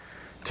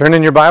Turn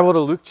in your Bible to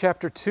Luke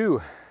chapter 2.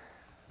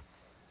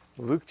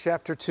 Luke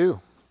chapter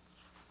 2.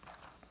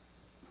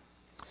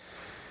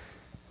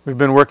 We've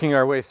been working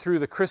our way through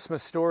the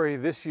Christmas story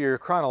this year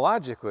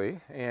chronologically,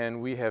 and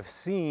we have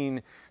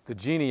seen the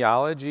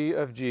genealogy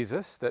of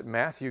Jesus that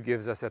Matthew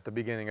gives us at the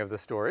beginning of the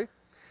story.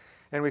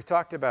 And we've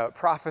talked about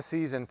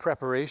prophecies and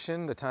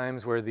preparation, the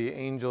times where the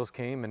angels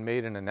came and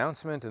made an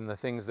announcement, and the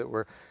things that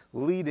were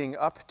leading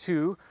up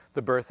to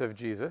the birth of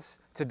Jesus.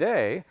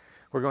 Today,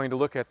 we're going to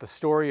look at the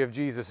story of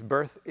Jesus'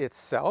 birth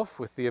itself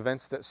with the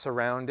events that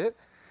surround it.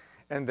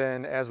 And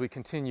then as we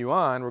continue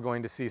on, we're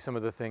going to see some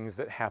of the things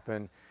that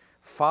happen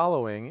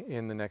following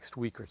in the next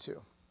week or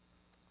two.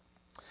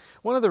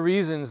 One of the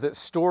reasons that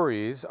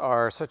stories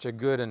are such a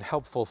good and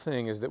helpful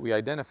thing is that we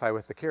identify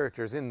with the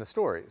characters in the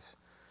stories.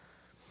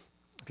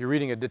 If you're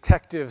reading a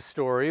detective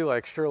story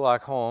like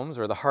Sherlock Holmes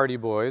or the Hardy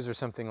Boys or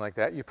something like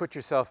that, you put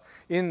yourself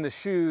in the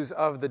shoes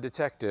of the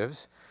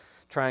detectives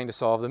trying to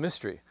solve the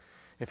mystery.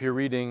 If you're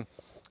reading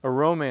a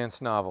romance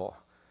novel,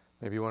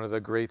 maybe one of the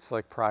greats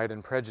like Pride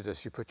and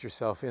Prejudice, you put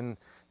yourself in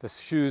the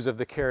shoes of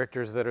the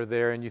characters that are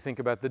there and you think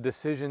about the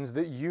decisions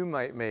that you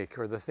might make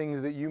or the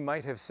things that you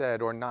might have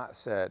said or not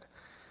said.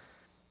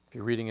 If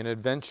you're reading an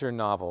adventure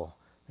novel,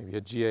 maybe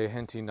a G.A.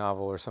 Henty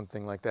novel or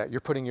something like that, you're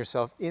putting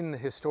yourself in the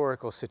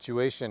historical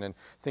situation and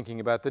thinking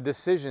about the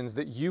decisions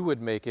that you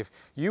would make if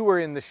you were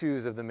in the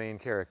shoes of the main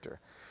character.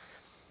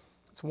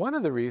 It's one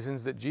of the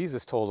reasons that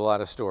Jesus told a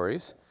lot of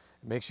stories.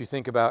 It makes you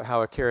think about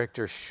how a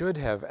character should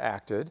have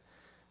acted. It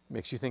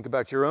makes you think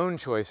about your own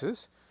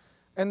choices.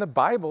 And the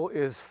Bible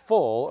is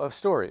full of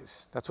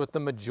stories. That's what the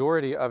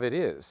majority of it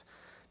is.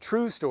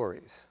 True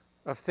stories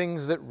of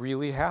things that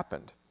really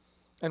happened.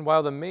 And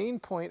while the main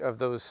point of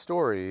those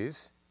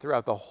stories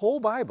throughout the whole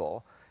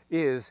Bible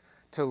is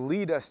to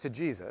lead us to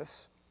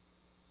Jesus,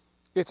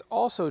 it's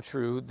also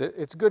true that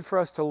it's good for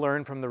us to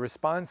learn from the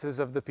responses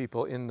of the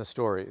people in the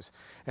stories.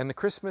 And the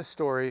Christmas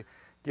story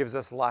gives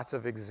us lots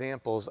of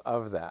examples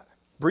of that.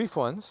 Brief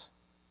ones,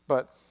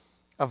 but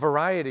a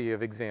variety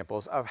of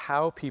examples of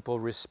how people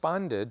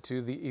responded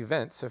to the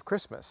events of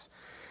Christmas.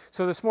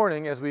 So this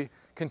morning, as we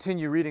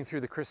continue reading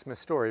through the Christmas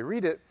story,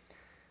 read it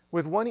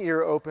with one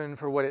ear open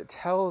for what it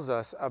tells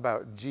us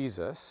about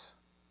Jesus,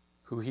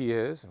 who he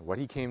is and what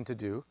he came to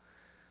do,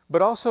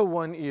 but also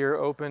one ear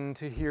open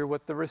to hear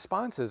what the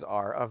responses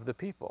are of the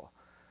people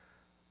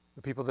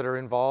that are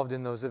involved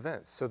in those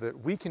events, so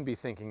that we can be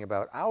thinking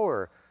about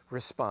our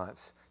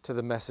response to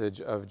the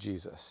message of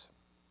Jesus.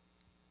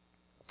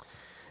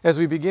 As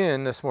we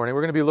begin this morning,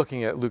 we're going to be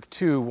looking at Luke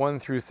 2, 1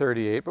 through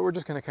 38, but we're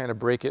just going to kind of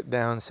break it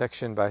down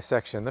section by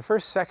section. The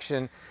first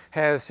section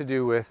has to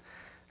do with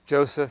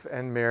Joseph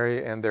and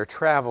Mary and their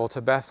travel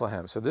to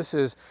Bethlehem. So this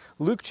is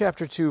Luke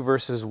chapter 2,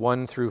 verses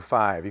 1 through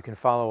 5. You can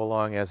follow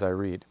along as I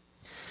read.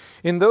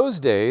 In those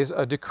days,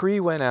 a decree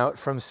went out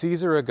from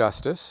Caesar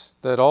Augustus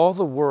that all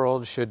the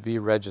world should be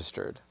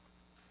registered.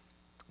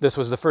 This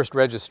was the first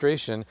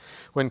registration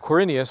when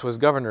Quirinius was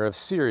governor of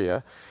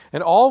Syria,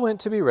 and all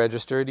went to be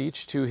registered,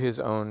 each to his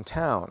own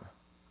town.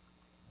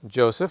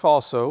 Joseph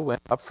also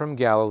went up from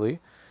Galilee,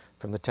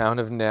 from the town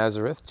of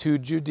Nazareth, to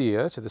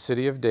Judea, to the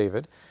city of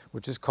David,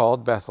 which is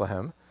called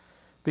Bethlehem,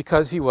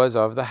 because he was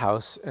of the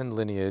house and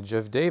lineage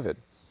of David,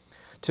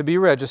 to be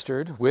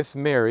registered with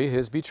Mary,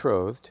 his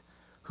betrothed,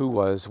 who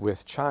was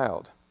with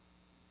child.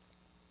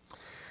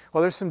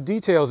 Well, there's some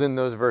details in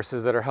those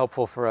verses that are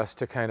helpful for us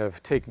to kind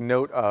of take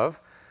note of.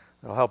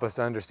 It'll help us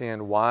to understand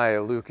why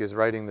Luke is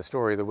writing the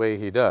story the way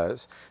he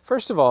does.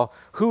 First of all,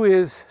 who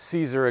is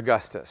Caesar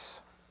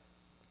Augustus?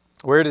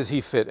 Where does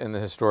he fit in the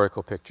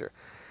historical picture?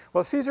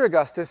 Well, Caesar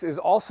Augustus is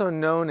also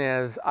known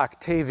as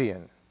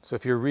Octavian. So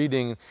if you're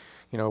reading,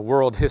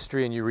 world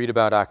history and you read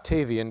about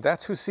Octavian,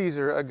 that's who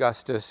Caesar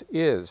Augustus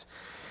is.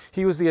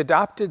 He was the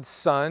adopted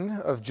son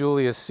of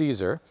Julius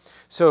Caesar.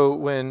 So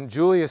when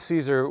Julius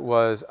Caesar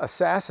was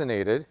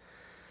assassinated,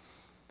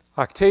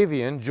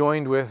 Octavian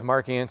joined with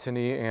Mark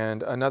Antony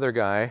and another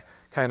guy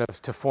kind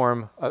of to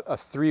form a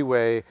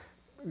three-way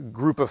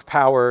group of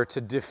power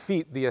to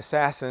defeat the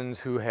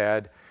assassins who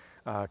had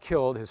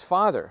killed his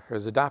father,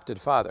 his adopted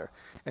father.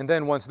 And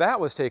then once that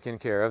was taken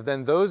care of,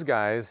 then those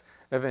guys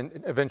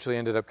eventually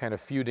ended up kind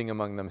of feuding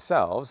among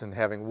themselves and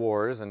having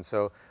wars. And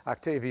so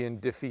Octavian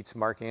defeats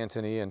Mark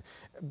Antony. And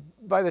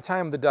by the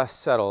time the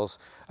dust settles,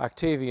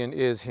 Octavian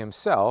is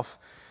himself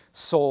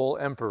sole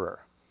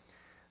emperor.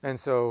 And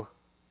so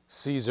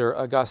Caesar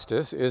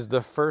Augustus is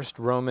the first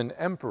Roman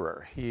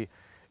emperor. He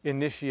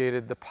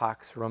initiated the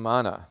Pax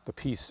Romana, the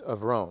peace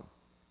of Rome.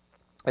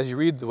 As you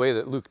read the way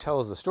that Luke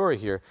tells the story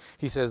here,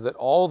 he says that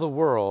all the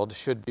world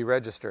should be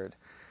registered.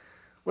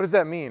 What does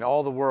that mean,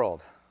 all the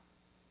world?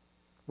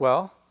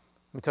 Well,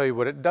 let me tell you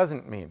what it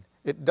doesn't mean.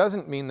 It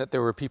doesn't mean that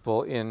there were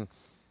people in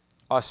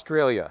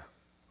Australia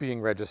being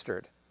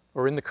registered,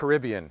 or in the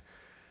Caribbean,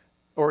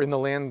 or in the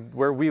land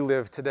where we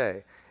live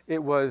today.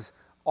 It was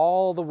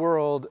all the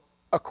world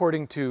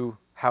according to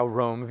how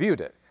Rome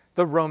viewed it.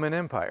 The Roman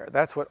Empire.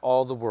 That's what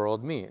all the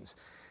world means.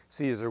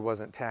 Caesar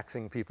wasn't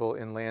taxing people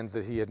in lands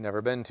that he had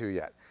never been to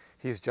yet.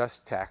 He's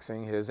just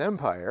taxing his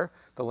empire,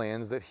 the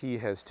lands that he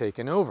has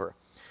taken over.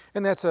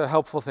 And that's a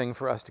helpful thing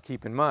for us to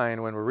keep in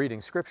mind when we're reading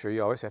Scripture.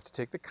 You always have to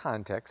take the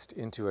context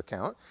into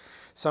account.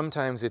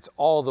 Sometimes it's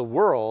all the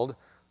world,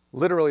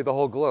 literally the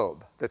whole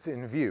globe, that's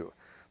in view.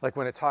 Like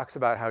when it talks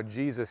about how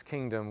Jesus'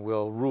 kingdom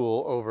will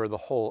rule over the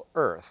whole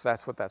earth.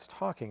 That's what that's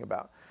talking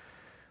about.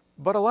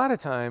 But a lot of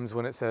times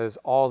when it says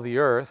all the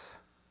earth,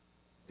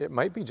 it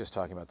might be just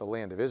talking about the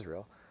land of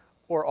Israel.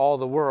 Or all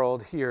the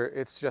world, here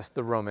it's just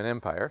the Roman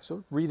Empire.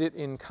 So read it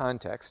in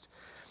context.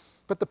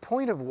 But the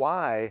point of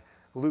why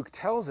Luke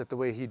tells it the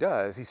way he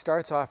does, he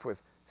starts off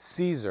with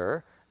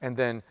Caesar and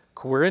then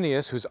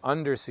Quirinius, who's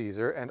under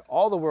Caesar, and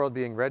all the world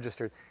being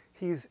registered.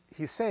 He's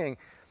saying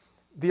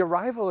the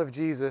arrival of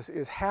Jesus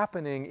is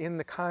happening in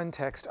the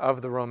context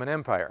of the Roman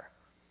Empire.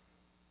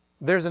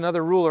 There's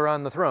another ruler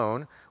on the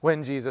throne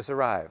when Jesus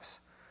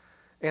arrives.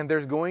 And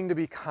there's going to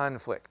be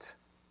conflict.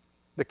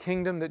 The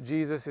kingdom that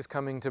Jesus is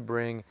coming to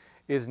bring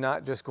is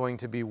not just going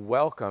to be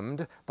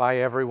welcomed by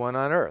everyone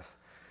on earth.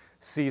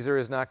 Caesar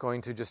is not going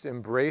to just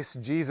embrace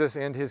Jesus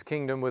and his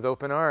kingdom with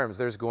open arms.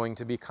 There's going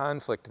to be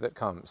conflict that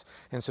comes.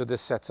 And so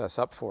this sets us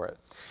up for it.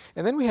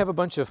 And then we have a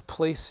bunch of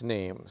place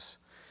names.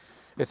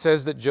 It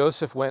says that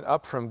Joseph went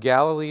up from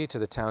Galilee to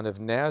the town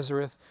of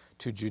Nazareth,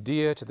 to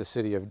Judea, to the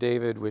city of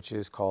David, which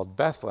is called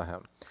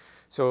Bethlehem.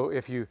 So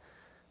if you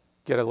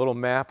get a little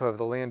map of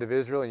the land of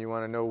Israel and you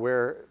want to know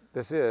where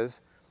this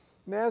is,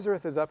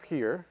 Nazareth is up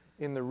here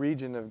in the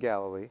region of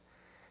Galilee.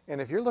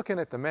 And if you're looking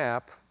at the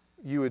map,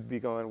 you would be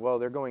going, well,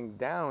 they're going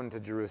down to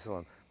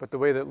Jerusalem. But the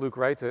way that Luke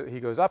writes it, he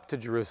goes up to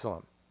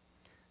Jerusalem.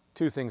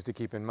 Two things to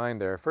keep in mind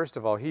there. First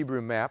of all,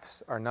 Hebrew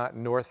maps are not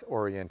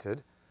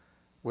north-oriented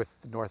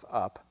with north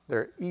up.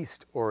 They're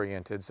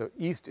east-oriented, so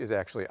east is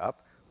actually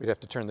up. We'd have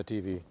to turn the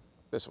TV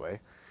this way.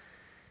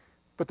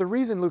 But the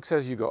reason Luke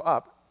says you go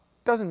up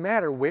doesn't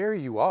matter where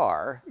you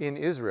are in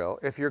Israel.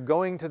 If you're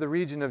going to the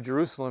region of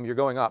Jerusalem, you're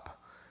going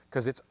up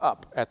because it's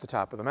up at the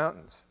top of the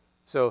mountains.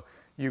 So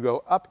you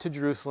go up to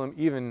Jerusalem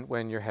even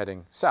when you're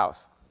heading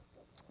south.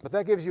 But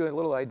that gives you a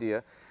little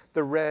idea.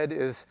 The red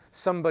is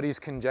somebody's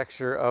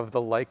conjecture of the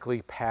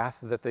likely path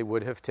that they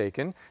would have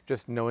taken,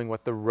 just knowing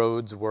what the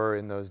roads were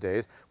in those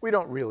days. We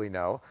don't really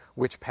know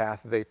which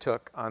path they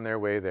took on their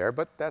way there,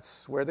 but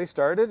that's where they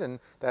started and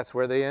that's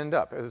where they end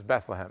up. It was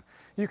Bethlehem.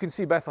 You can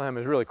see Bethlehem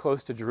is really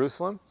close to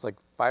Jerusalem. It's like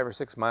 5 or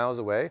 6 miles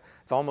away.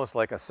 It's almost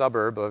like a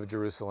suburb of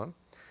Jerusalem.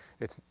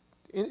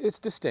 It's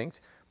distinct,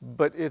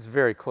 but it's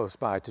very close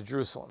by to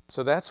Jerusalem.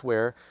 So that's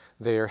where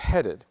they are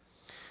headed.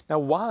 Now,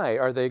 why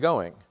are they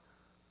going?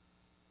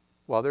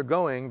 Well, they're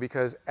going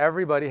because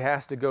everybody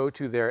has to go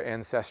to their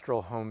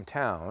ancestral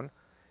hometown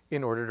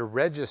in order to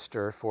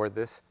register for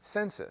this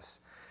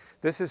census.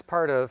 This is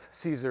part of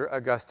Caesar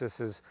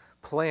Augustus's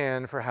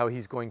plan for how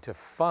he's going to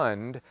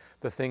fund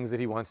the things that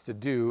he wants to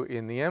do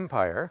in the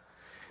empire.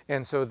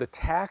 And so the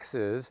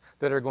taxes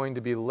that are going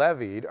to be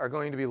levied are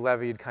going to be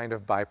levied kind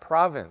of by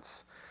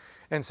province.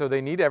 And so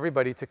they need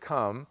everybody to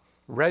come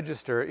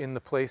register in the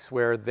place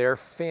where their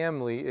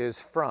family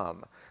is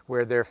from,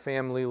 where their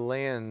family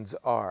lands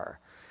are.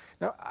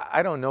 Now,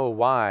 I don't know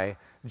why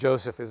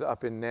Joseph is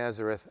up in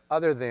Nazareth,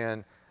 other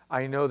than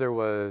I know there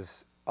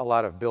was a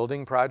lot of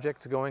building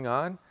projects going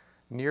on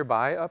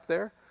nearby up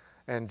there,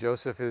 and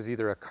Joseph is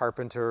either a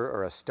carpenter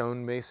or a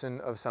stonemason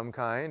of some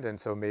kind, and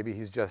so maybe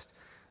he's just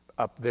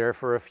up there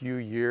for a few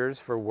years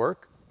for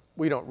work.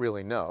 We don't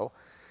really know.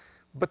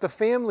 But the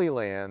family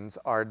lands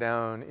are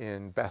down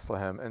in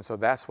Bethlehem, and so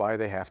that's why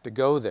they have to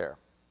go there.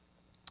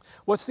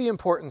 What's the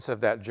importance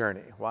of that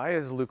journey? Why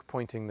is Luke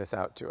pointing this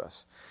out to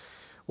us?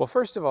 Well,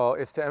 first of all,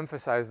 it's to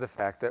emphasize the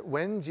fact that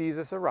when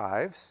Jesus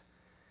arrives,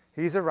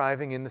 he's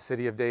arriving in the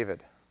city of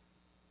David,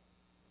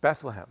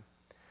 Bethlehem.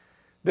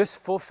 This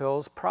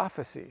fulfills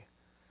prophecy.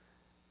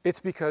 It's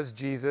because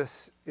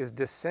Jesus is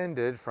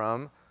descended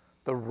from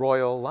the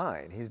royal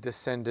line. He's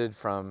descended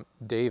from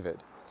David.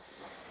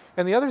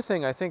 And the other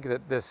thing I think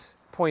that this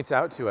points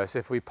out to us,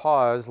 if we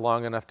pause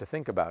long enough to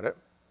think about it,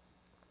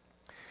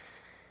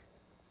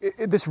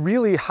 this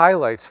really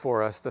highlights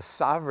for us the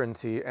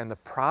sovereignty and the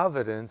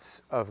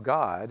providence of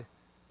God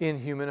in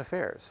human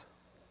affairs.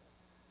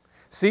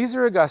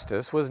 Caesar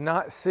Augustus was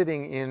not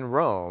sitting in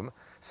Rome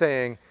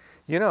saying,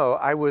 you know,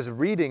 I was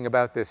reading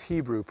about this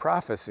Hebrew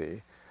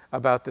prophecy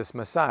about this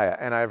Messiah,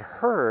 and I've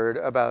heard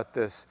about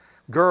this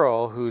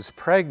girl who's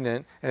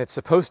pregnant and it's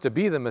supposed to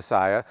be the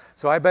Messiah,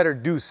 so I better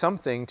do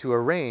something to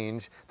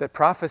arrange that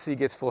prophecy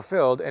gets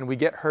fulfilled and we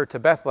get her to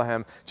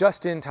Bethlehem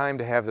just in time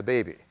to have the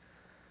baby.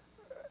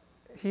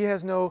 He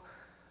has no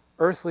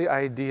earthly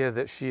idea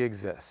that she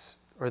exists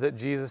or that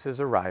Jesus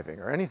is arriving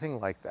or anything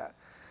like that.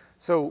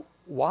 So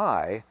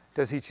why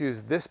does he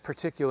choose this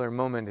particular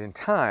moment in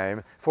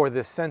time for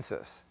this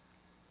census?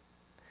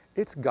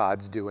 It's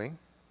God's doing.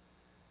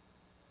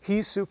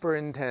 He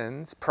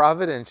superintends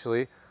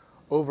providentially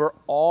over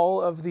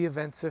all of the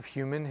events of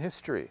human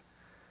history.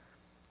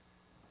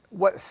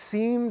 What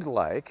seemed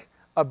like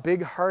a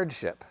big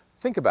hardship,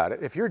 think about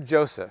it, if you're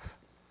Joseph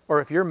or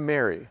if you're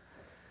Mary,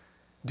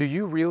 do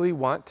you really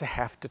want to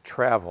have to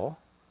travel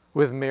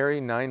with Mary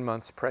 9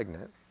 months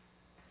pregnant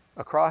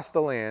across the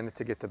land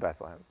to get to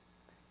Bethlehem?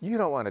 You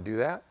don't want to do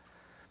that.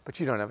 but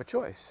you don't have a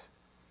choice.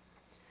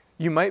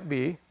 You might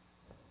be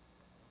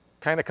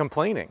kind of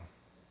complaining.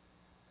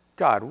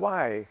 God,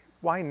 why?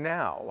 Why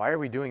now? Why are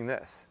we doing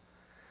this?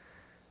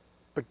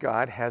 But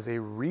God has a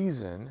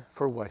reason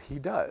for what he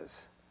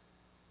does.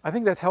 I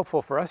think that's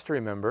helpful for us to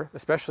remember,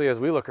 especially as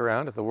we look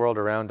around at the world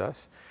around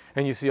us,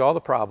 and you see all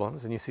the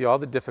problems, and you see all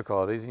the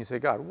difficulties, and you say,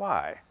 God,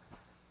 why?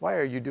 Why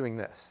are you doing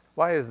this?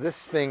 Why is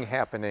this thing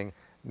happening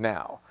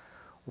now?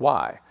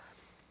 Why?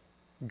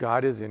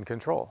 God is in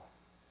control.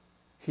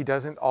 He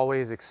doesn't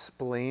always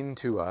explain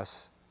to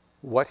us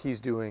what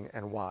he's doing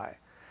and why.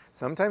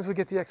 Sometimes we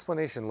get the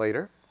explanation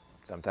later.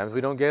 Sometimes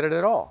we don't get it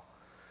at all.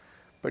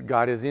 But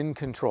God is in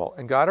control.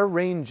 And God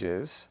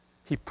arranges,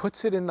 he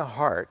puts it in the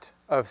heart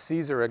of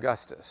Caesar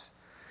Augustus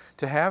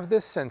to have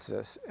this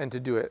census and to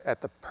do it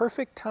at the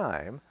perfect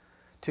time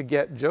to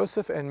get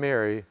Joseph and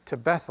Mary to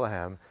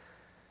Bethlehem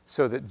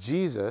so that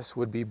Jesus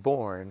would be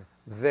born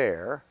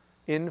there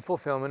in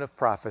fulfillment of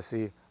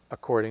prophecy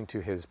according to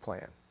his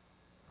plan.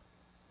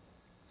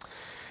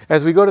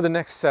 As we go to the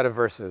next set of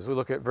verses, we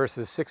look at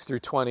verses 6 through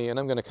 20, and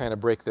I'm going to kind of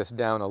break this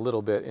down a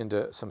little bit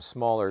into some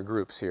smaller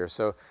groups here.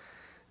 So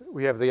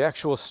we have the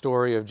actual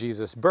story of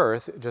Jesus'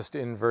 birth just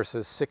in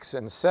verses 6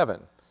 and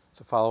 7.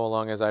 So follow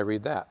along as I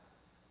read that.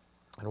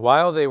 And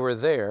while they were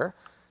there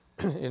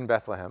in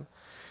Bethlehem,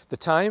 the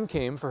time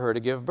came for her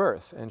to give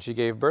birth, and she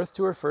gave birth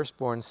to her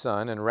firstborn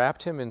son and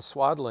wrapped him in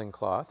swaddling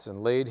cloths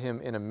and laid him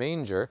in a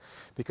manger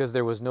because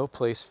there was no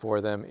place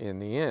for them in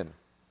the inn.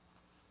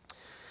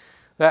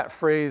 That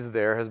phrase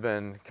there has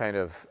been kind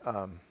of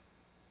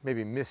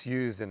maybe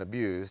misused and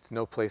abused.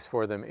 No place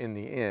for them in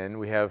the inn.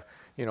 We have,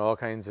 all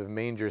kinds of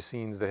manger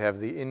scenes that have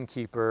the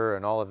innkeeper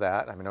and all of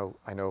that.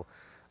 I know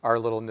our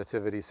little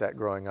nativity set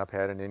growing up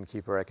had an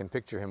innkeeper. I can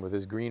picture him with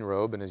his green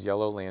robe and his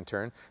yellow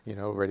lantern,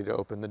 ready to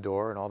open the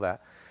door and all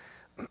that.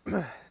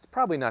 It's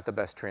probably not the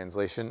best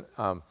translation.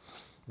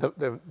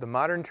 The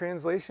modern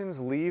translations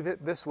leave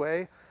it this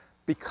way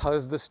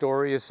because the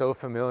story is so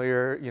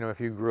familiar. If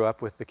you grew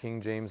up with the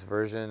King James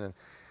Version, and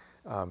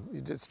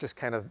it's just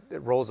kind of,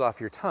 it rolls off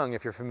your tongue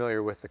if you're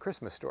familiar with the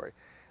Christmas story.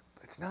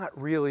 But it's not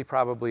really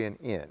probably an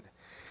inn.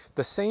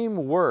 The same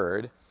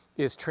word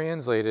is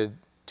translated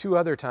 2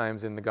 other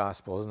times in the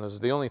Gospels, and those are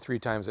the only 3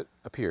 times it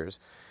appears.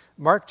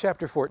 Mark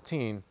chapter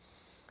 14,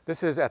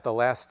 this is at the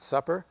Last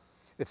Supper.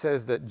 It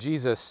says that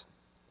Jesus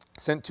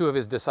sent 2 of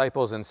his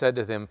disciples and said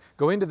to them,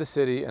 "Go into the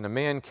city, and a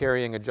man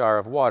carrying a jar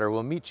of water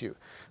will meet you.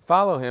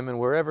 Follow him, and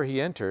wherever he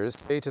enters,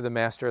 say to the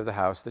master of the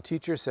house, 'The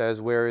teacher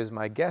says, where is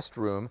my guest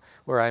room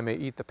where I may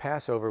eat the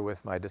Passover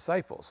with my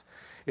disciples?'"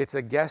 It's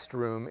a guest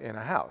room in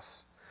a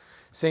house.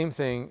 Same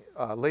thing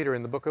later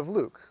in the book of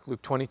Luke,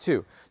 Luke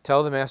 22.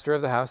 "Tell the master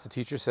of the house, the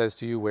teacher says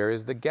to you, where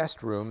is the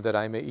guest room that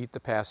I may eat the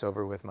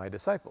Passover with my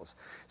disciples?"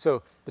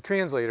 So the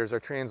translators are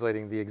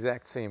translating the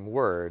exact same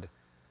word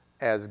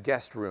as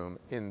guest room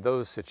in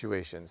those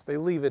situations. They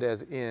leave it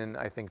as inn,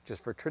 I think,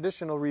 just for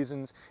traditional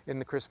reasons in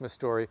the Christmas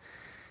story.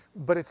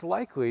 But it's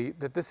likely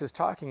that this is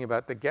talking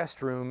about the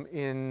guest room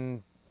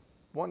in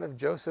one of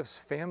Joseph's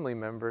family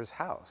members'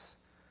 house.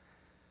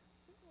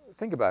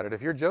 Think about it.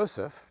 If you're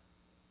Joseph,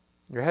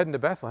 you're heading to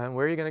Bethlehem,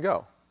 where are you going to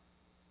go?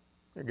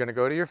 You're going to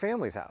go to your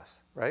family's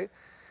house, right?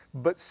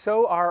 But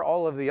so are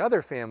all of the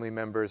other family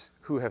members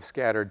who have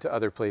scattered to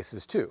other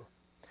places too.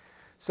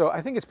 So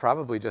I think it's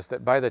probably just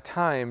that by the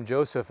time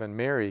Joseph and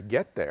Mary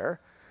get there,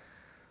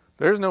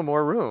 there's no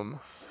more room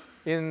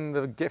in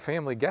the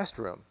family guest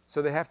room.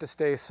 So they have to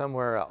stay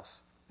somewhere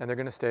else. And they're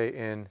going to stay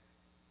in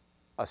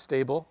a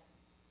stable,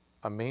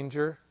 a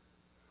manger.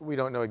 We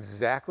don't know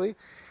exactly.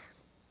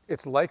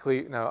 It's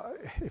likely, now,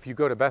 if you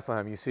go to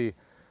Bethlehem, you see,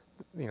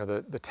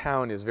 the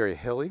town is very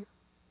hilly.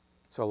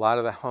 So a lot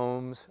of the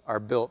homes are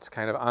built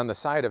kind of on the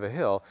side of a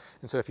hill.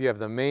 And so if you have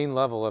the main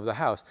level of the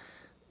house,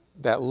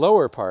 that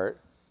lower part,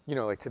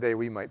 like today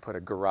we might put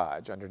a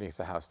garage underneath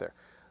the house there.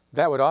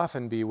 That would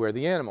often be where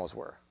the animals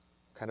were,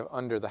 kind of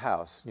under the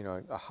house,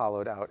 a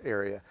hollowed out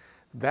area.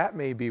 That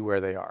may be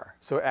where they are.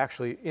 So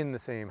actually in the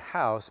same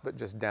house, but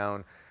just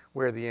down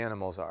where the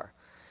animals are.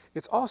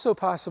 It's also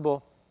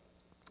possible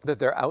that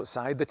they're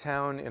outside the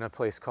town in a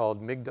place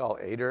called Migdal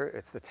Eder.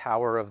 It's the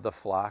Tower of the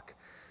Flock.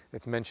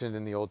 It's mentioned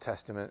in the Old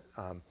Testament.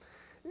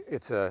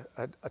 It's a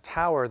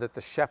tower that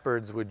the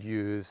shepherds would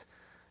use.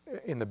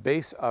 In the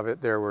base of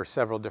it, there were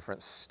several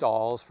different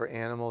stalls for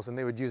animals, and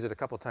they would use it a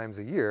couple times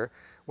a year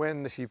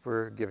when the sheep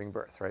were giving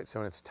birth, right?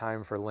 So when it's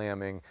time for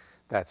lambing,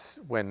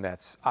 that's when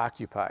that's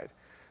occupied.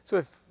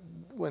 So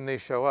when they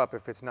show up,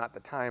 if it's not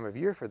the time of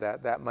year for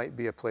that, that might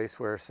be a place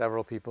where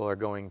several people are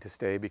going to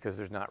stay because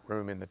there's not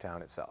room in the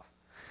town itself.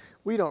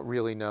 We don't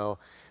really know,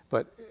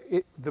 but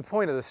the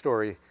point of the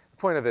story, the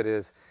point of it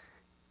is,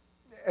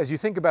 as you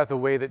think about the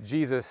way that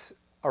Jesus'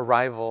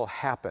 arrival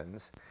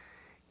happens,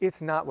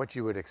 it's not what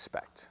you would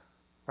expect,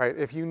 right?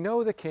 If you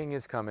know the king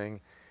is coming,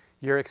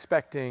 you're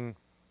expecting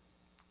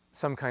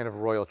some kind of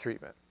royal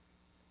treatment.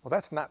 Well,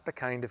 that's not the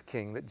kind of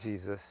king that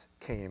Jesus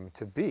came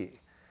to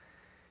be.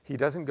 He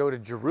doesn't go to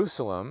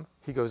Jerusalem,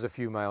 he goes a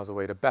few miles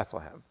away to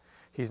Bethlehem.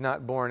 He's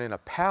not born in a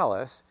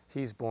palace,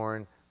 he's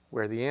born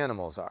where the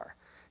animals are.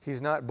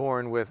 He's not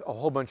born with a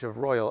whole bunch of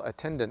royal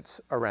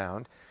attendants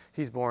around.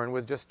 He's born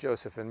with just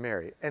Joseph and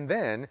Mary. And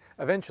then,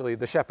 eventually,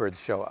 the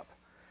shepherds show up.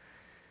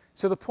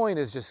 So the point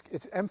is just,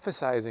 it's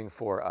emphasizing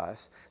for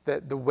us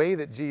that the way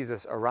that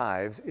Jesus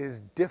arrives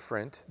is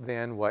different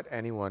than what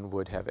anyone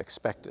would have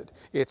expected.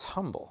 It's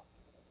humble.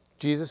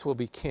 Jesus will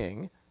be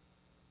king,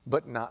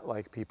 but not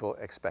like people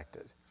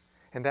expected.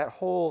 And that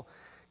whole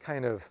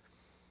kind of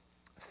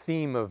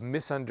theme of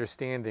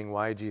misunderstanding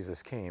why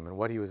Jesus came and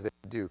what he was there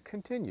to do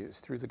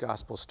continues through the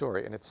gospel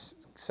story, and it's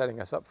setting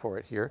us up for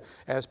it here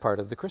as part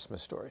of the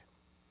Christmas story.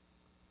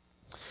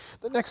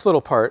 The next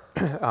little part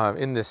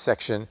in this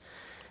section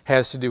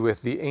has to do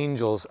with the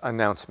angel's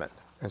announcement.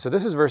 And so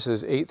this is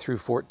verses 8 through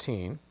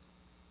 14.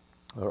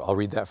 I'll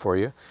read that for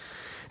you.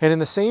 And in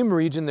the same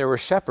region there were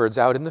shepherds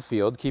out in the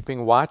field,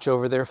 keeping watch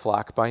over their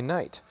flock by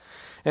night.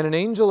 And an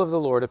angel of the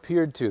Lord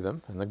appeared to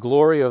them, and the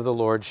glory of the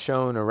Lord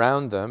shone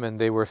around them, and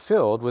they were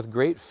filled with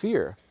great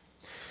fear.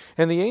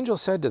 And the angel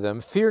said to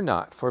them, "Fear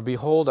not, for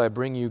behold, I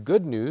bring you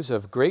good news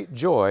of great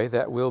joy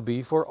that will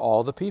be for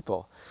all the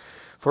people.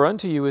 For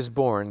unto you is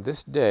born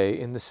this day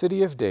in the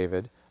city of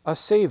David a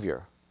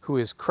Savior, who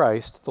is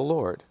Christ the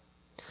Lord.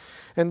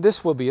 And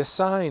this will be a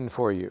sign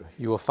for you.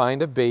 You will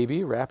find a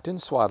baby wrapped in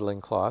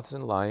swaddling cloths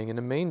and lying in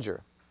a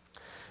manger."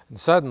 And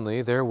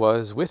suddenly there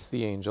was with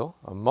the angel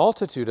a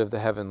multitude of the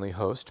heavenly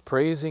host,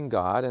 praising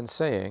God and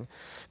saying,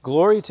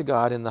 "Glory to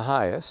God in the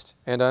highest,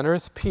 and on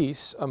earth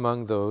peace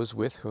among those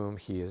with whom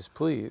he is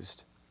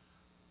pleased."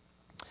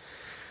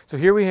 So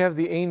here we have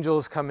the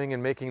angels coming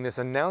and making this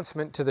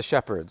announcement to the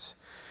shepherds.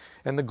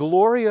 And the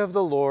glory of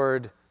the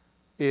Lord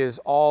is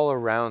all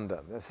around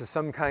them. This is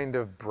some kind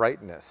of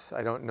brightness.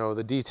 I don't know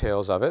the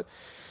details of it,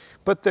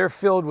 but they're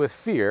filled with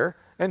fear,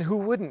 and who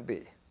wouldn't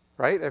be?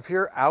 Right? If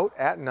you're out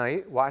at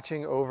night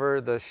watching over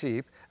the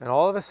sheep and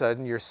all of a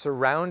sudden you're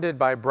surrounded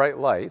by bright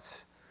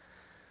lights,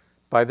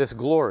 by this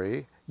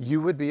glory, you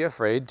would be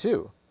afraid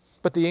too.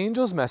 But the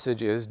angel's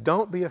message is,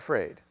 don't be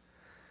afraid.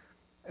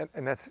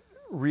 And that's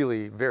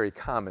really very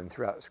common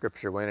throughout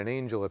Scripture. When an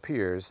angel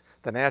appears,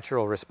 the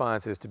natural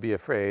response is to be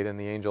afraid, and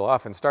the angel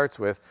often starts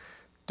with,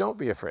 don't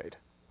be afraid.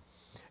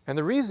 And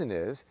the reason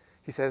is,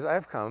 he says,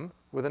 I've come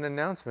with an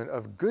announcement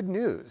of good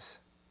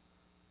news.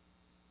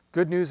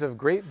 Good news of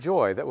great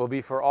joy that will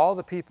be for all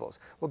the peoples.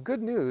 Well,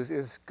 good news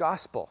is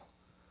gospel.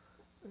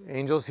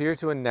 Angels here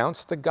to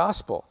announce the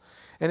gospel.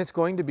 And it's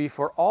going to be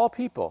for all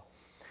people.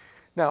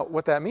 Now,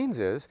 what that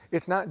means is,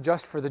 it's not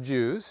just for the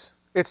Jews.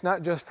 It's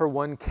not just for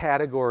one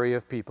category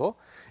of people.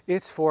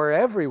 It's for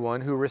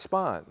everyone who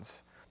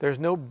responds. There's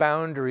no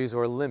boundaries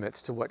or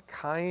limits to what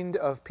kind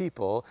of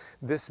people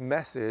this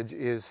message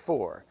is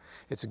for.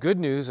 It's good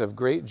news of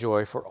great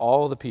joy for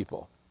all the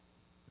people.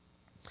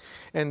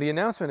 And the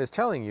announcement is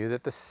telling you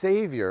that the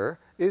Savior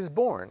is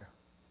born.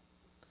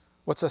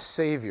 What's a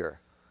Savior?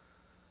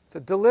 It's a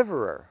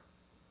deliverer.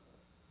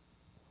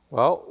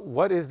 Well,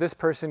 what is this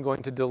person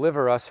going to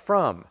deliver us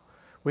from?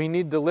 We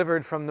need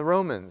delivered from the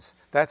Romans.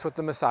 That's what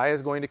the Messiah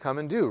is going to come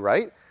and do,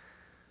 right?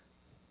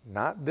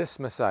 Not this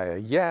Messiah.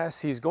 Yes,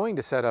 he's going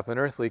to set up an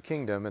earthly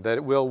kingdom that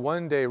it will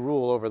one day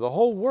rule over the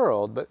whole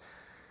world, but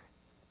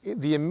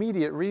the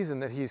immediate reason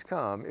that he's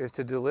come is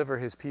to deliver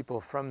his people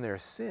from their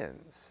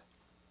sins,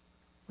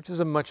 which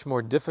is a much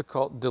more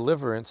difficult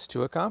deliverance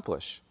to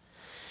accomplish.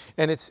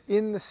 And it's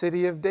in the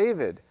city of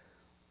David,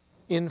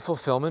 in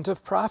fulfillment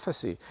of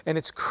prophecy. And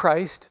it's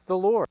Christ the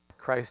Lord.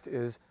 Christ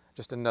is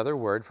just another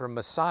word for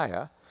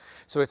Messiah.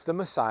 So it's the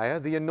Messiah,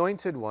 the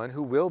anointed one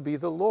who will be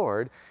the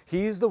Lord.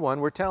 He's the one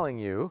we're telling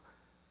you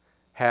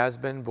has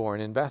been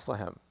born in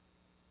Bethlehem.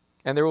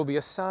 And there will be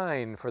a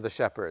sign for the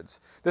shepherds.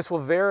 This will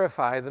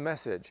verify the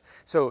message.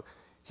 So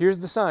here's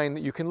the sign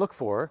that you can look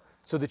for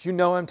so that you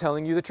know I'm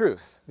telling you the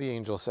truth, the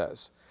angel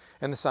says.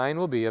 And the sign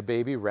will be a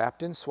baby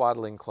wrapped in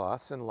swaddling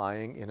cloths and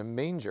lying in a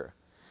manger.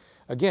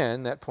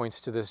 Again, that points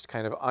to this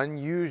kind of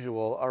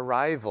unusual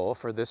arrival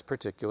for this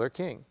particular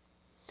king.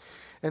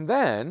 And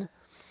then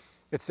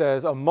it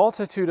says, a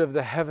multitude of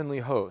the heavenly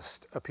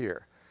host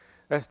appear.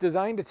 That's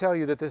designed to tell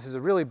you that this is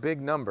a really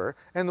big number,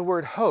 and the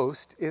word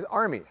host is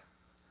army.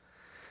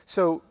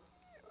 So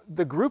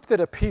the group that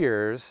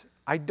appears,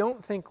 I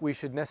don't think we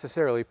should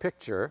necessarily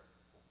picture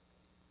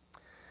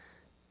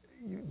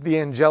the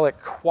angelic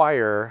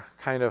choir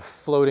kind of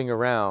floating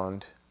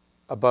around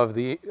above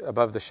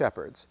the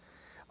shepherds.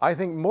 I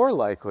think more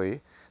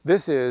likely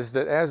this is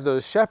that as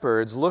those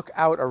shepherds look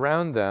out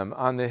around them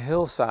on the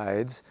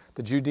hillsides,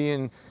 the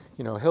Judean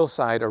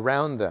hillside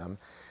around them,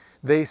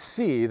 they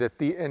see that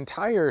the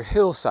entire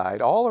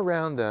hillside all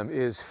around them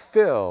is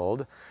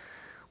filled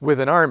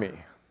with an army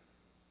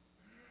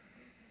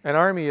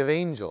of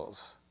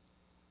angels.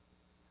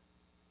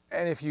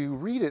 And if you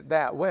read it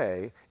that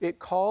way, it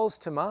calls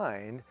to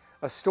mind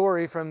a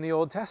story from the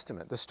Old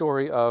Testament, the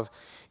story of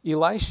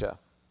Elisha.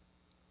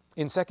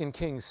 In 2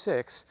 Kings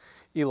 6,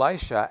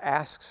 Elisha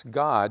asks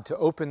God to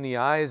open the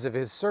eyes of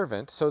his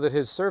servant so that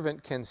his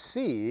servant can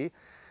see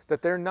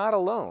that they're not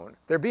alone.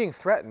 They're being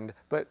threatened,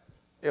 but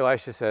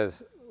Elisha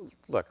says,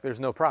 look, there's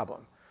no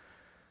problem.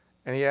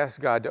 And he asks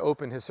God to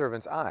open his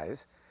servant's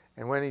eyes,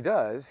 and when he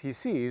does, he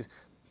sees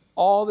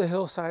all the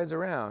hillsides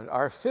around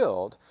are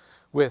filled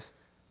with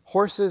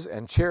horses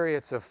and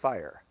chariots of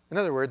fire. In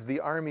other words, the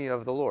army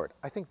of the Lord.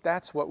 I think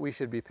that's what we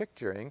should be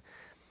picturing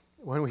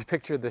when we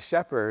picture the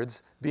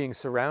shepherds being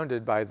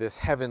surrounded by this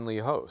heavenly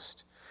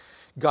host.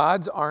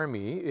 God's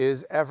army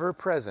is ever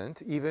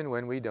present even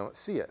when we don't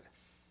see it.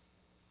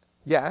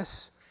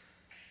 Yes,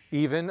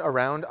 even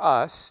around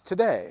us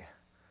today.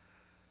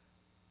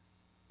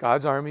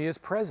 God's army is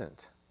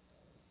present.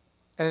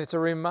 And it's a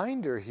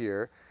reminder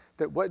here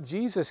that what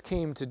Jesus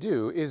came to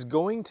do is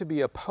going to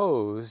be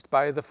opposed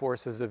by the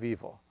forces of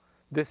evil.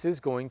 This is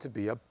going to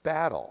be a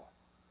battle.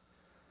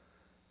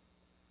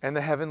 And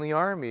the heavenly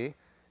army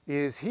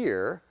is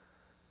here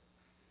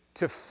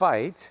to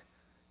fight,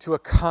 to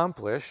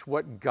accomplish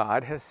what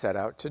God has set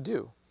out to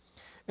do.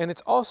 And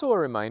it's also a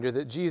reminder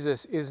that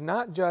Jesus is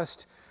not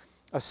just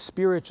a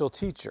spiritual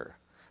teacher,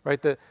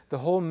 right? The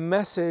whole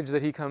message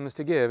that he comes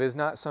to give is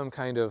not some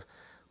kind of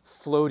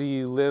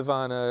floaty, live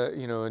on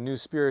a new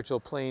spiritual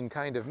plane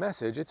kind of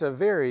message. It's a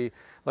very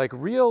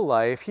real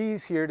life,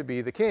 he's here to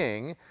be the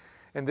king,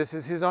 and this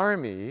is his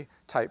army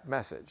type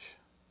message.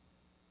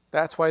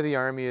 That's why the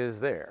army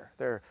is there.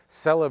 They're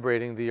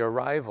celebrating the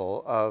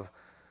arrival of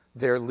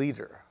their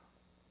leader.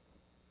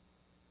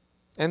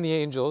 And the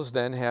angels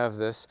then have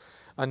this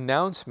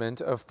announcement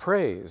of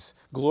praise.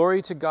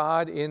 Glory to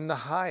God in the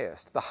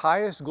highest. The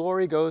highest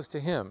glory goes to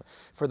him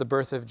for the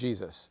birth of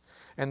Jesus.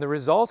 And the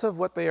result of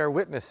what they are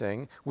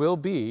witnessing will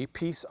be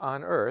peace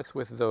on earth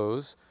with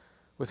those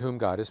with whom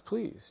God is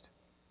pleased.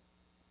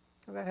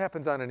 And that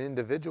happens on an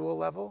individual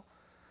level,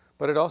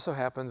 but it also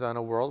happens on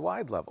a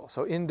worldwide level.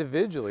 So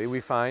individually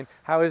we find,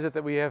 how is it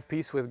that we have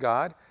peace with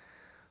God?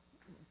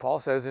 Paul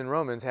says in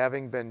Romans,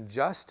 having been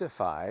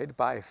justified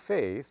by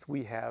faith,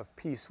 we have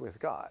peace with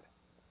God.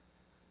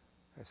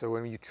 And so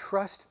when you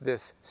trust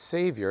this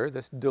Savior,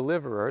 this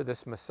deliverer,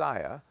 this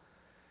Messiah,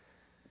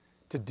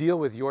 to deal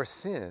with your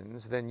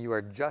sins, then you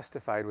are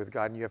justified with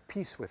God and you have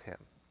peace with him.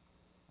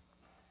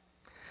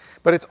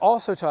 But it's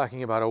also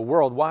talking about a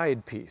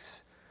worldwide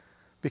peace,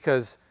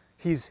 because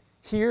he's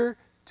here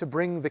to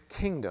bring the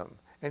kingdom,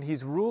 and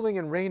he's ruling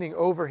and reigning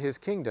over his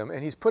kingdom,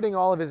 and he's putting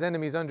all of his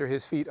enemies under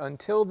his feet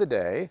until the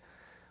day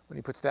when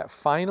he puts that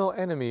final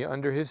enemy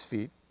under his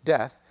feet,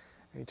 death,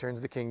 and he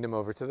turns the kingdom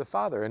over to the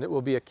Father, and it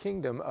will be a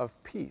kingdom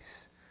of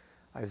peace.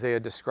 Isaiah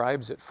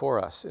describes it for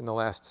us in the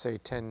last,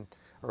 10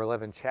 or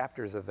 11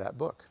 chapters of that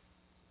book.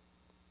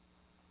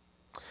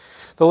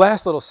 The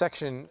last little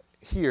section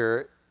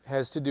here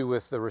has to do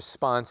with the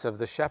response of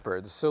the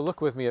shepherds. So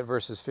look with me at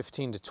verses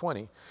 15 to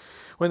 20.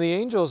 When the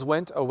angels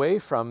went away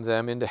from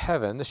them into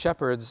heaven, the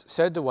shepherds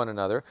said to one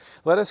another,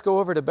 "Let us go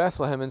over to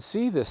Bethlehem and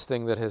see this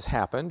thing that has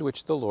happened,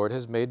 which the Lord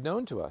has made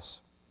known to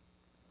us."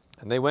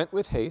 And they went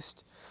with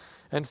haste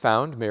and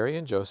found Mary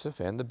and Joseph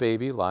and the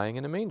baby lying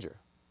in a manger.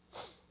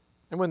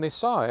 And when they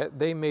saw it,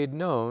 they made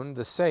known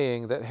the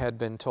saying that had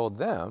been told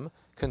them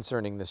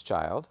concerning this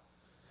child.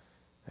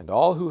 And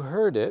all who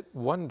heard it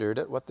wondered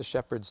at what the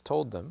shepherds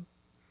told them.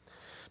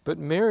 But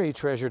Mary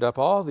treasured up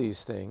all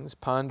these things,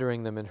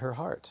 pondering them in her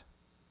heart.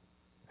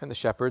 And the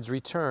shepherds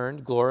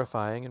returned,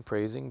 glorifying and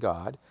praising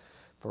God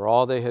for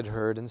all they had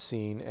heard and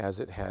seen as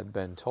it had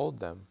been told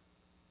them.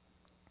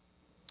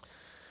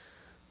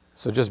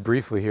 So just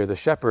briefly here, the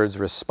shepherds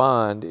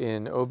respond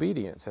in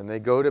obedience, and they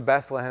go to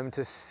Bethlehem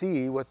to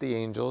see what the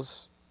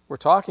angels were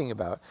talking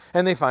about.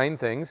 And they find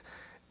things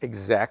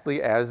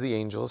exactly as the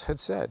angels had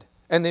said,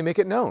 and they make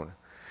it known.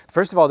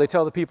 First of all, they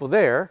tell the people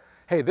there,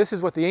 hey, this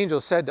is what the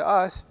angels said to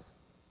us,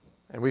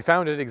 and we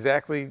found it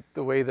exactly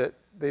the way that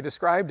they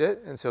described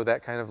it, and so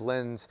that kind of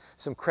lends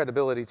some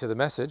credibility to the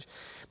message.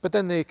 But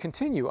then they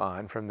continue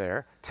on from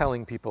there,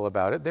 telling people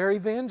about it. They're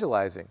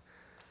evangelizing.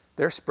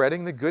 They're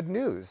spreading the good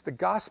news, the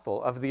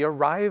gospel of the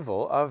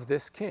arrival of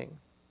this king.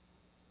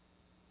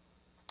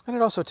 And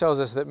it also tells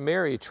us that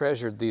Mary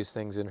treasured these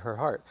things in her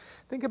heart.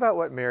 Think about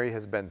what Mary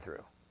has been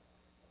through.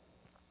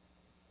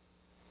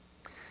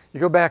 You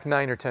go back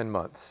 9 or 10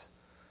 months,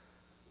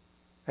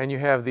 and you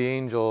have the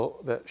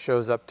angel that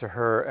shows up to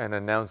her and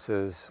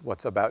announces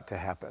what's about to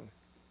happen.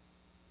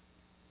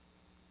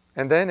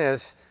 And then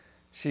as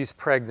she's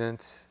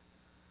pregnant,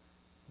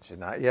 she's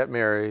not yet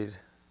married,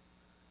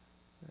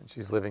 and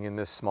she's living in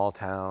this small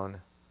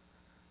town,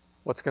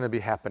 what's going to be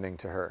happening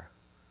to her?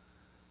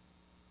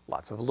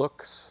 Lots of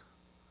looks,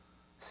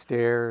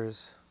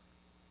 stares,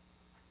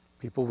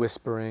 people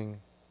whispering,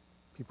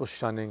 people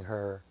shunning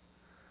her.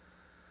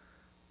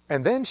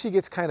 And then she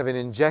gets kind of an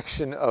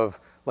injection of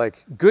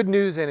good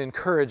news and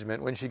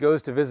encouragement when she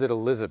goes to visit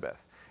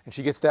Elizabeth. And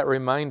she gets that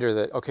reminder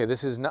that, okay,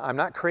 I'm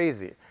not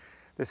crazy.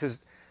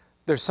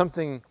 There's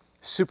something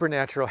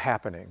supernatural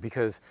happening,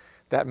 because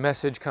that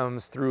message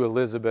comes through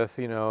Elizabeth,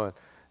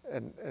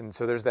 and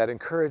so there's that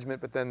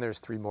encouragement, but then there's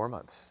 3 more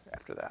months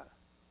after that,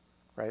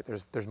 right?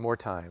 There's more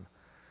time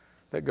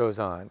that goes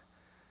on.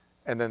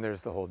 And then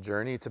there's the whole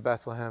journey to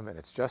Bethlehem, and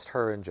it's just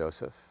her and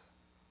Joseph.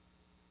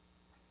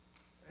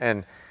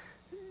 And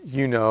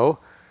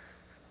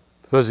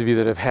those of you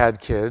that have had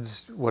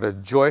kids, what a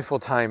joyful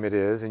time it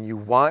is, and you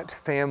want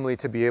family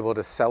to be able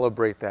to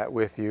celebrate that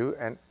with you.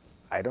 And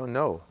I don't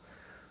know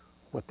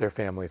what their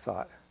family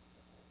thought?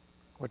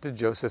 What did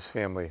Joseph's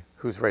family,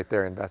 who's right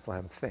there in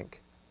Bethlehem,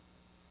 think?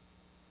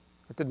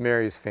 What did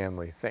Mary's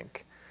family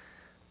think?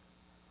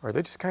 Or are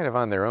they just kind of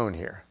on their own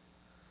here?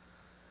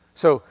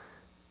 So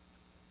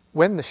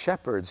when the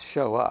shepherds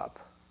show up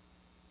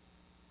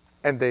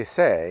and they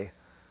say,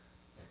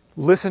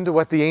 listen to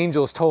what the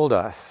angels told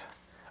us,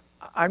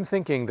 I'm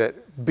thinking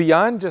that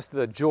beyond just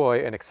the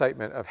joy and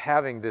excitement of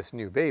having this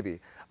new baby,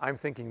 I'm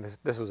thinking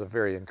this was a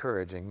very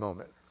encouraging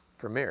moment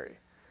for Mary.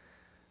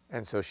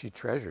 And so she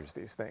treasures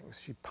these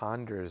things. She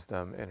ponders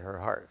them in her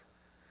heart.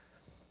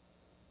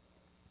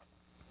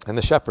 And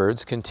the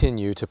shepherds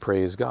continue to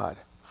praise God.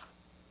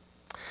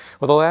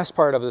 Well, the last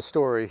part of the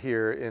story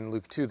here in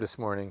Luke 2 this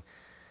morning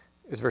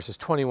is verses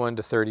 21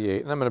 to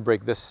 38. And I'm going to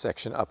break this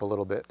section up a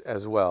little bit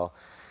as well.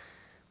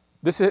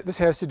 This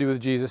has to do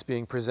with Jesus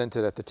being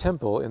presented at the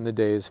temple in the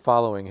days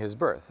following his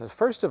birth.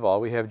 First of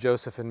all, we have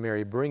Joseph and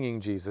Mary bringing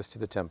Jesus to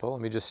the temple.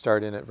 Let me just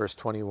start in at verse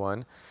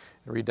 21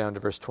 and read down to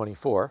verse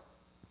 24.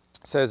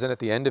 It says, and at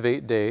the end of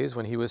 8 days,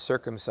 when he was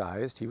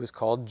circumcised, he was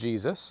called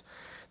Jesus,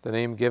 the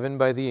name given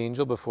by the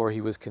angel before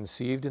he was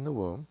conceived in the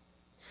womb.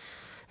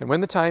 And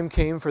when the time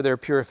came for their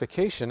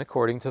purification,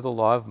 according to the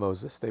law of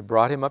Moses, they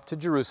brought him up to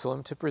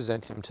Jerusalem to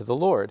present him to the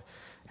Lord,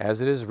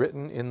 as it is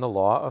written in the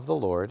law of the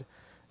Lord,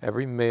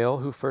 every male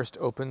who first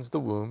opens the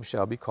womb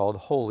shall be called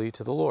holy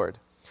to the Lord,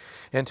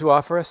 and to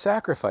offer a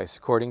sacrifice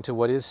according to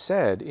what is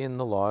said in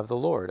the law of the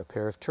Lord, a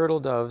pair of turtle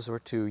doves or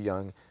 2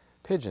 young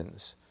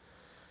pigeons.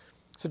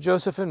 So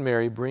Joseph and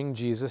Mary bring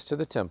Jesus to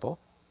the temple.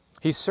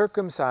 He's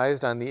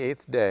circumcised on the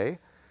 8th day,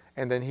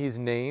 and then he's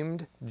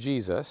named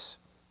Jesus.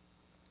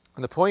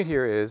 And the point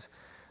here is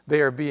they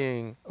are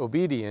being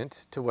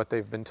obedient to what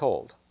they've been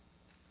told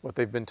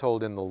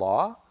in the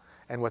law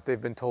and what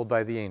they've been told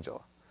by the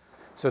angel.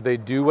 So they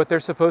do what they're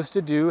supposed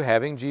to do,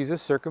 having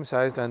Jesus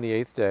circumcised on the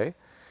 8th day.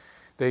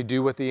 They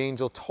do what the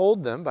angel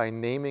told them by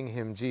naming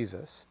him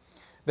Jesus.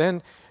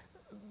 Then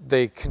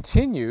they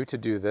continue to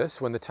do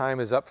this when the time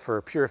is up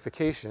for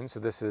purification. So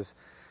this is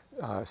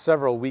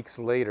several weeks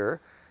later.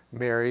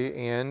 Mary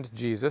and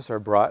Jesus are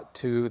brought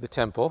to the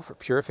temple for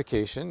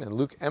purification. And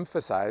Luke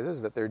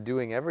emphasizes that they're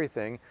doing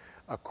everything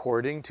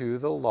according to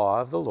the law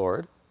of the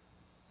Lord.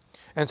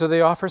 And so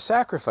they offer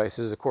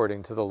sacrifices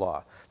according to the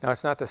law. Now,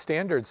 it's not the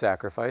standard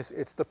sacrifice,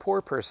 it's the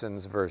poor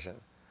person's version.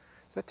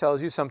 So that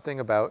tells you something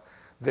about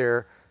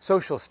their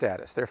social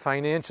status, their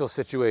financial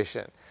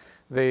situation.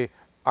 They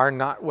are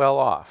not well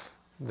off.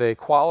 They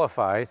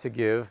qualify to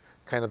give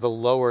kind of the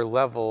lower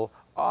level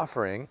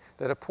offering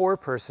that a poor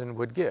person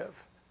would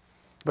give.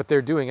 But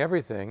they're doing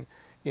everything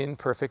in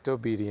perfect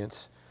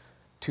obedience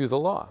to the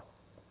law.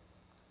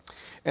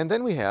 And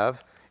then we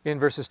have, in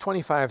verses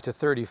 25 to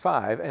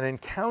 35, an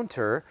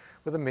encounter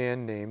with a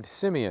man named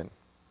Simeon.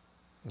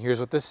 And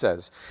here's what this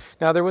says.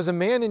 Now there was a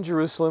man in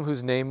Jerusalem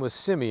whose name was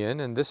Simeon,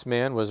 and this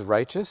man was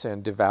righteous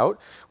and devout,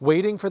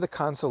 waiting for the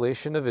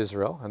consolation of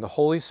Israel, and the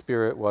Holy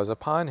Spirit was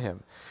upon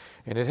him.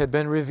 And it had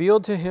been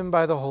revealed to him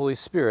by the Holy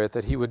Spirit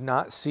that he would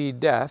not see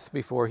death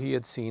before he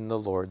had seen the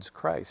Lord's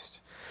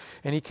Christ.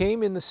 And he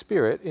came in the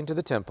Spirit into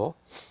the temple,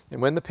 and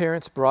when the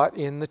parents brought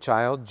in the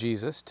child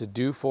Jesus to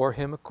do for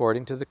him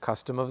according to the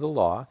custom of the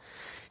law,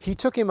 he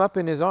took him up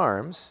in his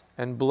arms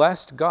and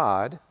blessed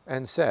God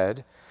and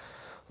said,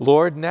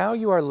 Lord, now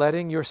you are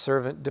letting your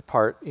servant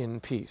depart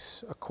in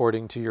peace,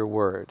 according to your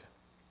word.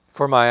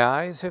 For my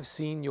eyes have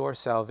seen your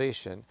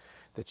salvation,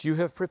 that you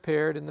have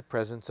prepared in the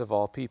presence of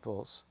all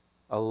peoples,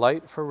 a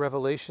light for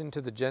revelation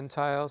to the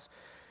Gentiles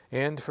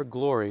and for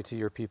glory to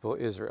your people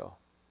Israel.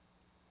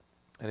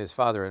 And his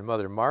father and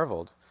mother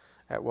marveled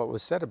at what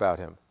was said about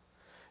him.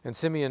 And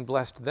Simeon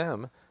blessed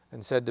them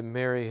and said to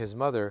Mary his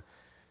mother,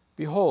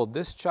 Behold,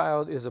 this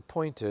child is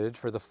appointed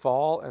for the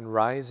fall and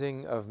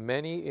rising of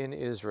many in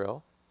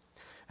Israel,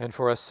 and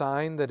for a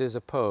sign that is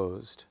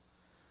opposed,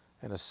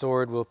 and a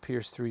sword will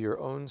pierce through your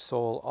own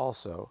soul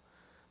also,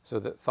 so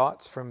that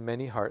thoughts from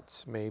many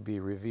hearts may be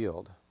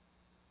revealed.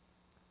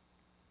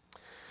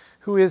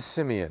 Who is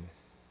Simeon?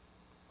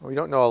 Well, we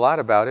don't know a lot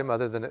about him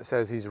other than it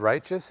says he's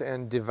righteous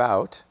and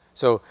devout.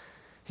 So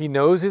he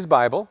knows his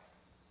Bible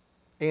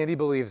and he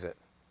believes it.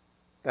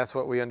 That's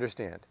what we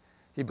understand.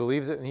 He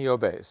believes it and he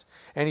obeys.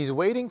 And he's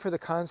waiting for the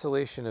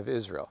consolation of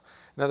Israel.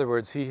 In other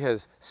words, he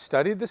has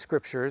studied the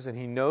scriptures and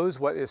he knows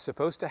what is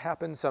supposed to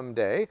happen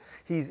someday.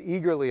 He's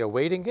eagerly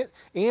awaiting it.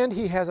 And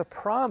he has a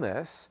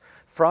promise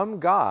from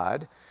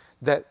God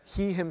that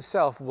he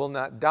himself will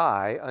not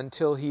die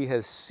until he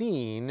has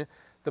seen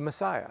the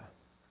Messiah.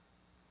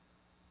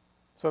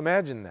 So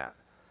imagine that.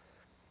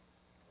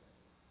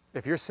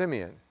 If you're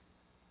Simeon,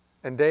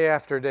 and day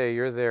after day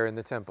you're there in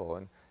the temple,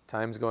 and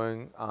time's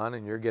going on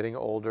and you're getting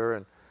older,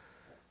 and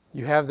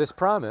you have this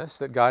promise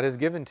that God has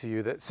given to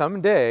you that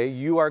someday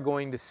you are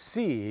going to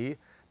see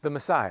the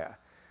Messiah.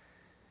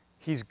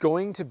 He's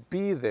going to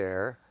be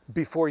there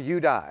before you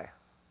die.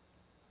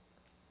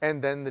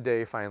 And then the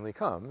day finally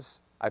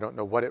comes. I don't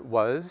know what it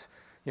was.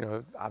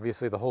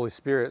 Obviously the Holy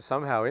Spirit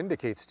somehow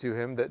indicates to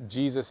him that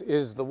Jesus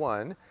is the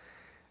one.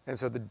 And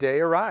so the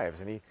day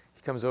arrives, and he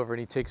comes over and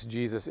he takes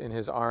Jesus in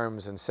his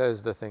arms and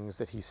says the things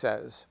that he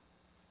says.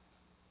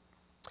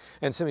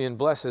 And Simeon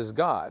blesses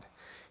God.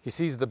 He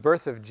sees the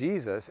birth of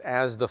Jesus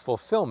as the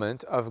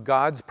fulfillment of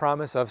God's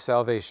promise of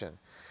salvation.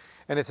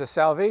 And it's a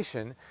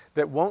salvation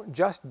that won't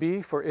just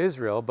be for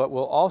Israel, but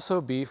will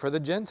also be for the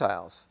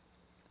Gentiles.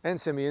 And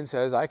Simeon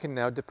says, I can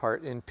now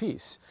depart in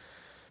peace,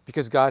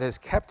 because God has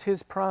kept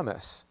his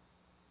promise,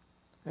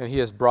 and he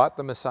has brought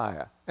the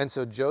Messiah. And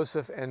so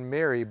Joseph and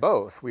Mary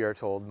both, we are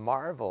told,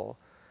 marvel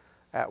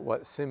at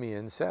what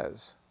Simeon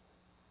says.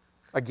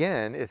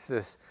 Again, it's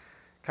this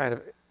kind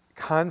of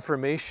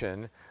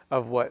confirmation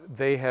of what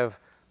they have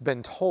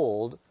been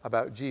told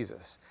about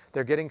Jesus.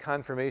 They're getting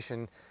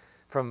confirmation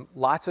from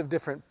lots of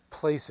different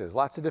places,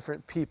 lots of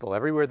different people.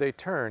 Everywhere they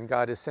turn,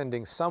 God is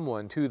sending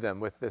someone to them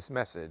with this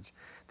message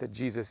that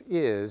Jesus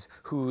is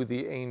who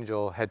the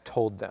angel had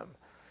told them.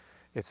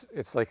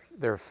 It's like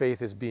their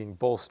faith is being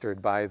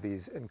bolstered by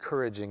these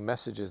encouraging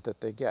messages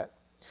that they get.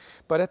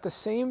 But at the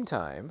same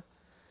time,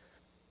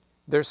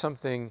 there's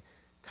something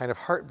kind of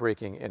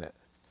heartbreaking in it.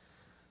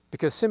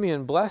 Because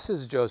Simeon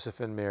blesses Joseph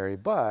and Mary,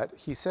 but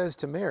he says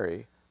to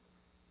Mary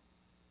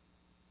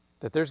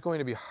that there's going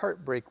to be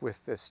heartbreak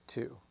with this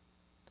too.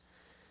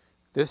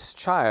 This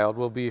child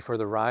will be for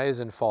the rise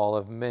and fall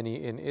of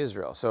many in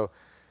Israel. So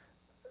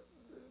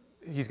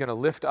he's going to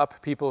lift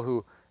up people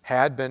who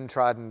had been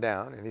trodden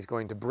down, and he's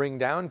going to bring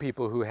down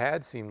people who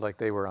had seemed like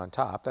they were on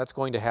top. That's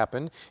going to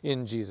happen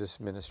in Jesus'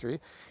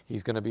 ministry.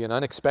 He's going to be an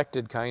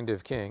unexpected kind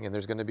of king, and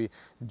there's going to be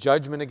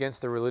judgment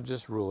against the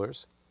religious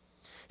rulers.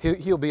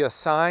 He'll be a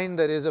sign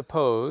that is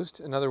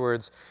opposed. In other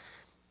words,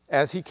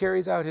 as he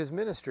carries out his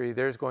ministry,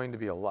 there's going to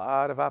be a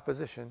lot of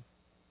opposition.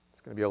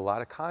 There's going to be a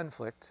lot of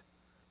conflict.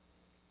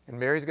 And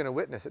Mary's going to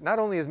witness it. Not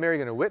only is Mary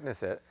going to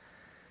witness it,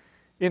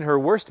 in her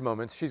worst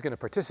moments, she's going to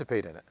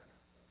participate in it.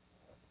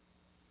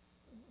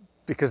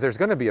 Because there's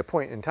going to be a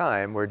point in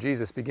time where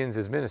Jesus begins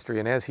his ministry,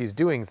 and as he's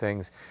doing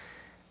things,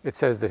 it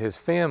says that his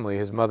family,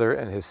 his mother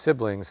and his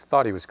siblings,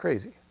 thought he was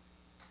crazy.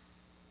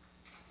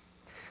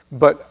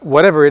 But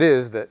whatever it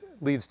is that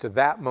leads to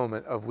that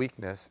moment of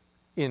weakness,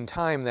 in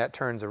time that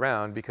turns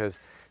around, because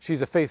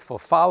she's a faithful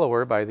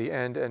follower by the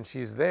end, and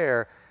she's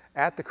there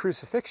at the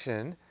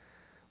crucifixion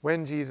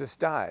when Jesus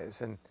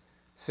dies. And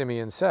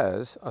Simeon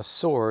says, a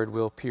sword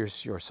will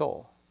pierce your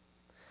soul.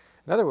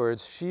 In other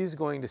words, she's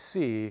going to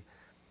see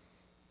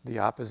the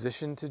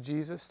opposition to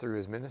Jesus through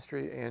his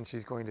ministry, and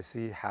she's going to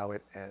see how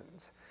it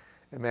ends.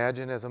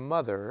 Imagine as a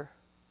mother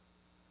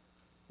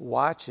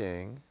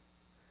watching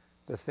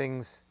the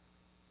things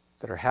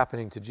that are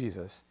happening to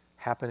Jesus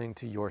happening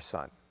to your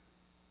son.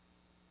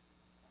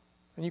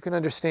 And you can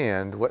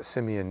understand what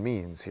Simeon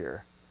means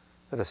here,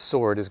 that a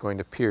sword is going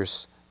to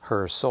pierce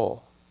her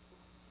soul.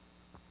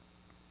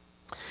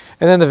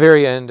 And then the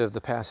very end of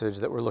the passage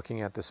that we're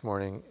looking at this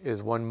morning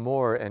is one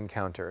more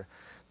encounter.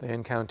 They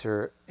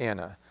encounter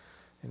Anna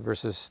in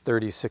verses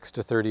 36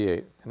 to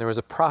 38. And there was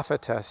a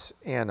prophetess,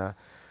 Anna,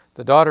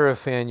 the daughter of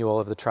Phanuel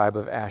of the tribe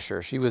of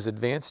Asher. She was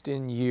advanced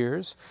in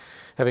years,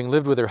 having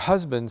lived with her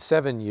husband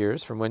 7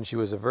 years from when she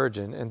was a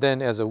virgin, and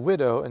then as a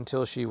widow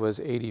until she was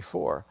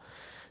 84.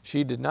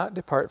 She did not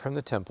depart from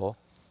the temple,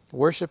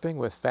 worshiping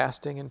with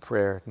fasting and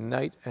prayer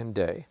night and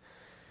day.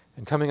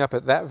 And coming up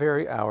at that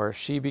very hour,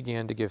 she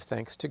began to give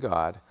thanks to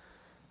God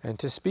and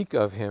to speak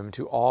of him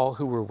to all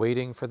who were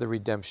waiting for the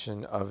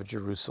redemption of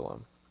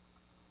Jerusalem.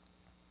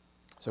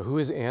 So who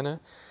is Anna?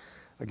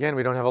 Again,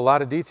 we don't have a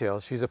lot of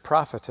details. She's a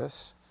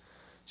prophetess.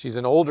 She's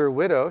an older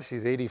widow.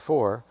 She's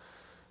 84.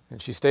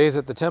 And she stays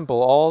at the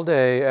temple all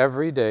day,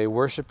 every day,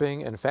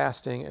 worshiping and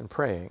fasting and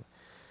praying.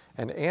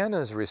 And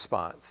Anna's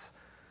response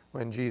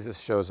when Jesus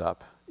shows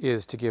up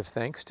is to give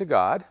thanks to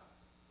God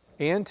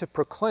and to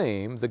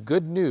proclaim the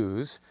good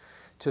news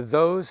to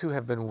those who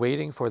have been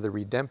waiting for the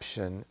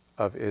redemption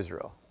of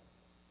Israel.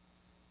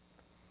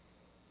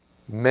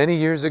 Many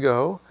years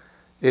ago,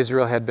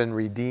 Israel had been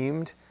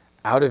redeemed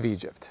out of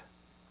Egypt,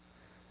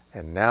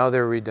 and now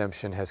their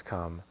redemption has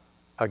come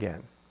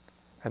again.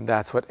 And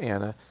that's what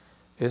Anna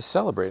is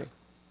celebrating.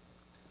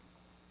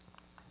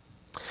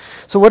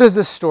 So what does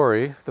this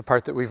story, the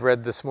part that we've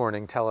read this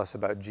morning, tell us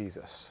about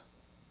Jesus?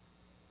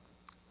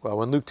 Well,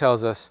 when Luke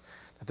tells us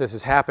that this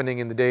is happening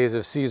in the days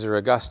of Caesar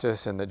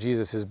Augustus and that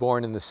Jesus is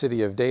born in the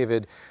city of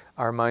David,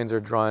 our minds are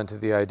drawn to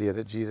the idea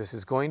that Jesus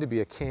is going to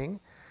be a king,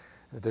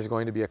 that there's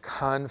going to be a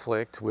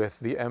conflict with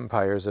the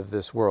empires of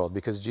this world,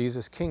 because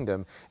Jesus'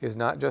 kingdom is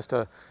not just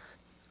a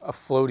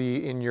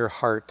floaty in your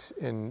heart,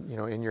 in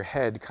your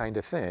head kind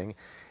of thing.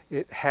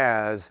 It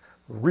has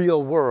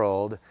real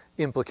world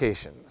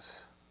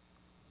implications.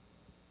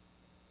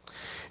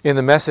 In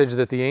the message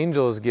that the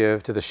angels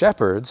give to the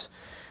shepherds,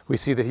 we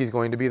see that he's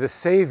going to be the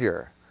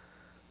Savior,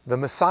 the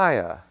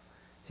Messiah.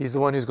 He's the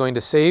one who's going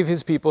to save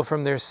his people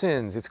from their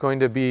sins. It's going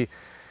to be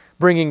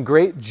bringing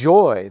great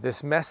joy,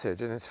 this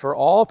message, and it's for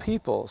all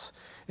peoples,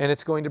 and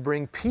it's going to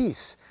bring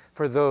peace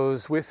for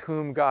those with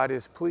whom God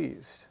is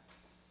pleased.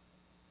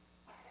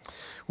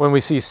 When we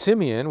see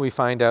Simeon, we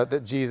find out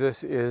that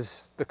Jesus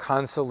is the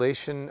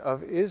consolation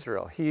of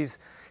Israel. He's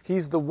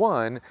the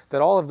one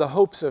that all of the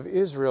hopes of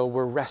Israel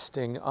were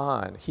resting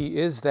on. He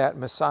is that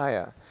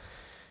Messiah.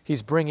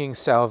 He's bringing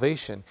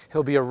salvation.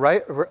 He'll be a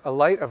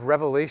light of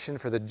revelation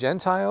for the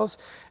Gentiles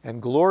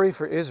and glory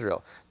for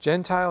Israel,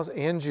 Gentiles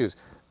and Jews,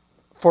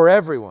 for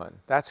everyone.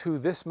 That's who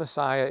this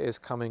Messiah is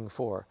coming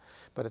for.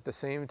 But at the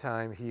same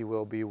time, he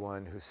will be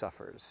one who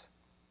suffers,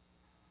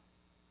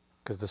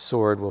 because the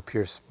sword will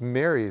pierce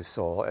Mary's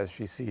soul as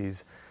she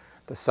sees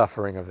the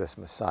suffering of this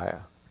Messiah.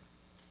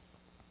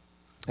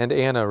 And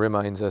Anna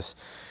reminds us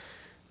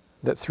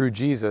that through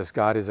Jesus,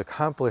 God is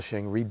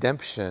accomplishing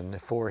redemption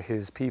for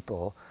his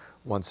people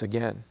once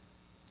again.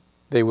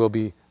 They will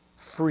be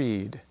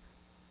freed,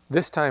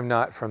 this time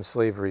not from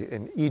slavery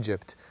in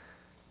Egypt,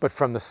 but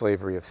from the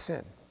slavery of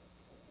sin.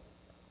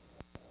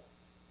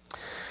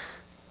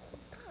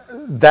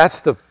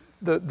 That's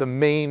the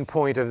main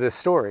point of this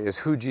story, is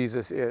who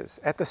Jesus is.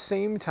 At the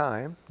same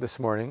time, this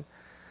morning,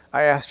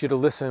 I asked you to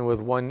listen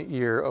with one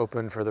ear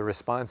open for the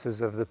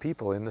responses of the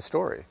people in the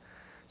story.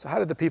 So how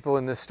did the people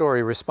in this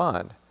story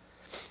respond?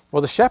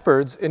 Well, the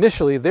shepherds,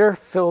 initially, they're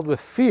filled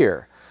with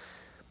fear.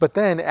 But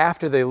then,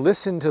 after they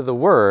listen to the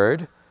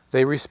word,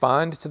 they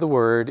respond to the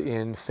word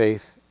in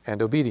faith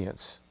and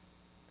obedience.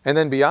 And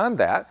then beyond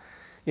that,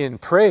 in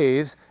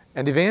praise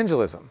and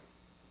evangelism.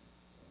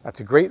 That's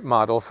a great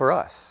model for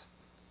us.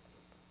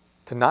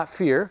 To not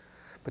fear,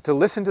 but to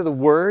listen to the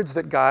words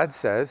that God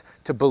says,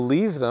 to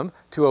believe them,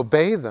 to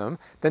obey them,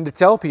 then to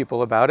tell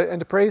people about it and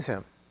to praise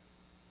him.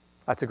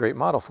 That's a great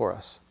model for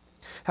us.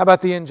 How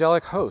about the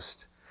angelic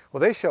host?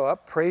 Well, they show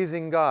up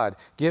praising God,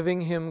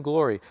 giving him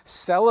glory,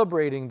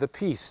 celebrating the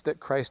peace that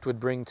Christ would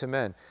bring to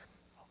men.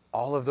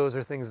 All of those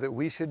are things that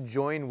we should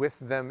join with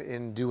them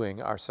in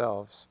doing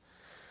ourselves.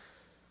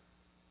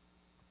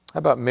 How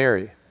about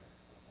Mary?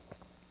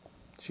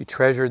 She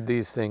treasured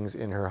these things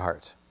in her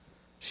heart.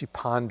 She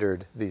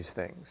pondered these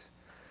things.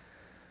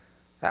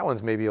 That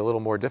one's maybe a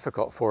little more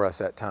difficult for us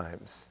at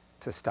times,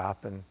 to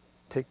stop and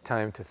take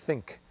time to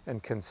think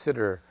and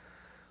consider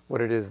what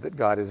it is that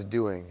God is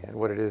doing and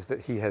what it is that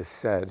he has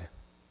said.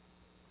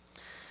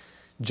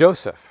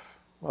 Joseph.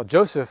 Well,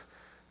 Joseph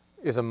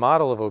is a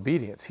model of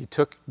obedience. He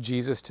took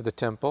Jesus to the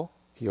temple.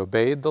 He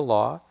obeyed the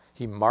law.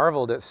 He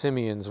marveled at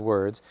Simeon's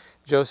words.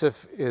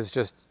 Joseph is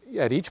just,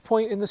 at each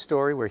point in the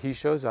story where he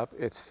shows up,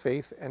 it's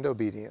faith and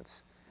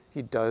obedience.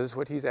 He does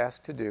what he's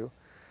asked to do.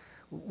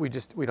 We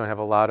don't have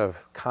a lot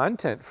of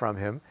content from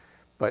him,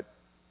 but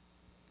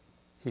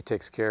he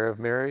takes care of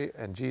Mary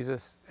and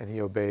Jesus, and he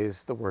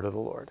obeys the word of the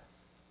Lord.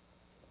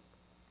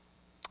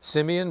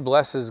 Simeon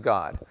blesses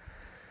God.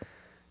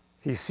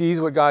 He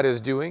sees what God is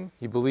doing,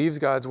 he believes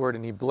God's word,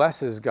 and he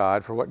blesses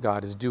God for what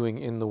God is doing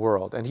in the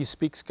world. And he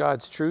speaks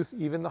God's truth,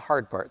 even the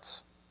hard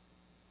parts.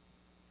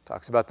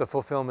 Talks about the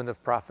fulfillment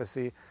of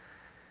prophecy.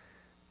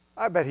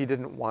 I bet he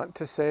didn't want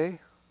to say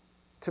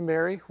to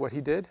Mary what he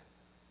did.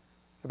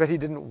 I bet he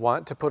didn't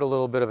want to put a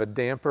little bit of a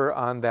damper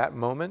on that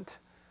moment,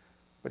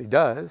 but he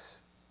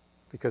does,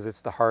 because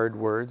it's the hard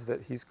words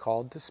that he's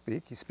called to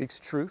speak. He speaks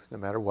truth no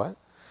matter what.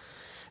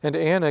 And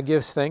Anna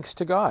gives thanks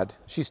to God.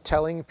 She's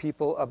telling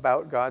people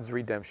about God's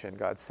redemption,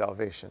 God's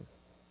salvation.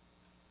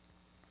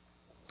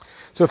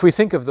 So if we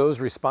think of those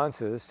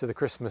responses to the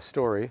Christmas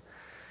story,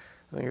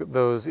 I think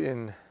those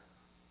in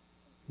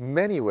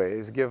many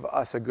ways give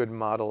us a good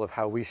model of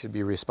how we should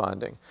be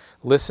responding.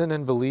 Listen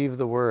and believe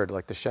the word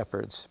like the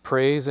shepherds.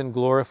 Praise and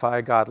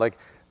glorify God like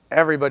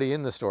everybody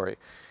in the story.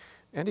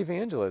 And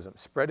evangelism,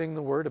 spreading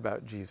the word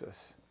about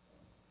Jesus.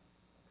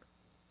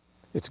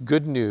 It's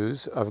good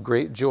news of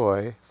great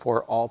joy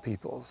for all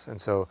peoples. And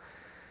so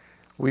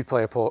we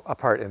play a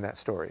part in that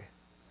story,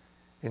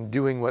 in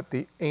doing what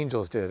the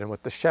angels did and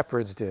what the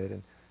shepherds did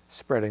and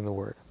spreading the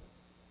word.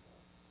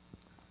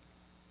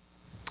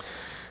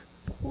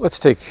 Let's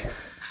take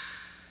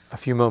a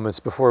few moments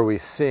before we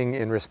sing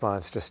in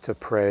response just to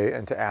pray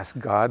and to ask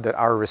God that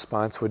our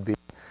response would be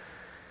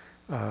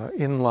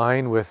in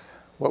line with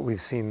what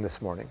we've seen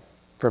this morning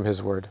from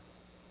his word.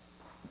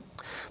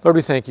 Lord,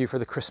 we thank you for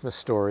the Christmas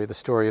story, the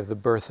story of the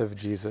birth of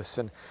Jesus.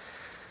 And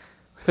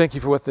we thank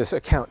you for what this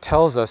account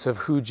tells us of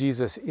who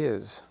Jesus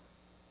is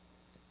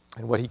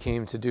and what he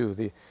came to do,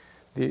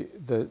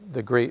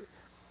 the great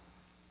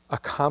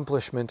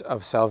accomplishment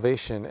of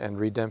salvation and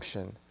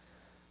redemption,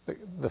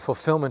 the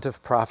fulfillment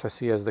of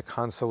prophecy as the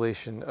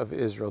consolation of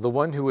Israel, the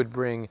one who would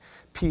bring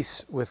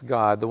peace with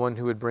God, the one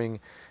who would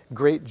bring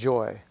great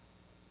joy.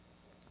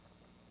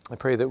 I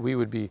pray that we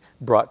would be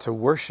brought to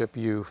worship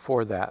you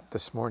for that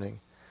this morning.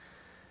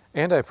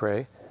 And I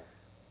pray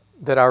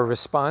that our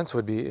response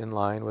would be in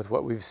line with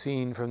what we've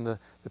seen from the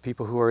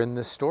people who are in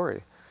this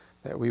story,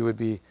 that we would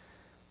be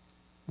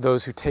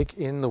those who take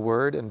in the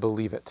word and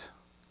believe it,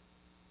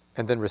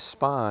 and then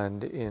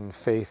respond in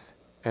faith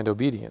and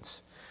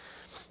obedience,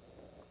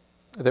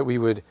 that we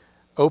would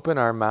open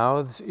our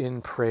mouths in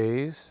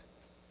praise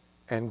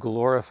and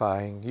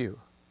glorifying you.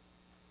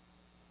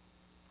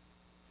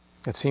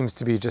 It seems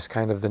to be just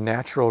kind of the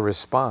natural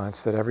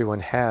response that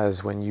everyone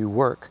has when you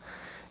work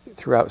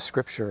throughout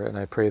Scripture, and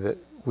I pray that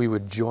we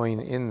would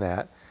join in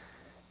that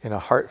in a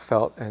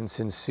heartfelt and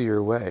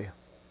sincere way.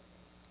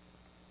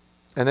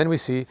 And then we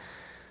see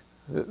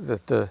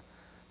that the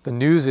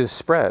news is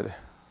spread.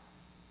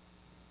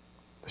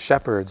 The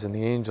shepherds and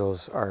the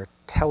angels are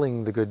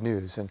telling the good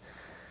news, and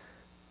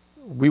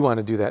we want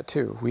to do that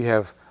too. We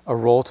have a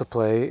role to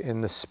play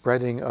in the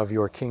spreading of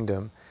your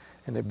kingdom,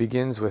 and it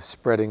begins with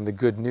spreading the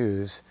good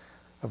news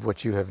of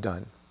what you have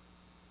done.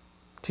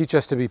 Teach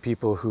us to be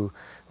people who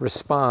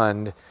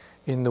respond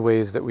in the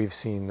ways that we've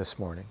seen this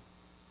morning.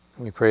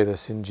 We pray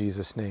this in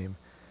Jesus' name.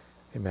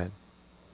 Amen.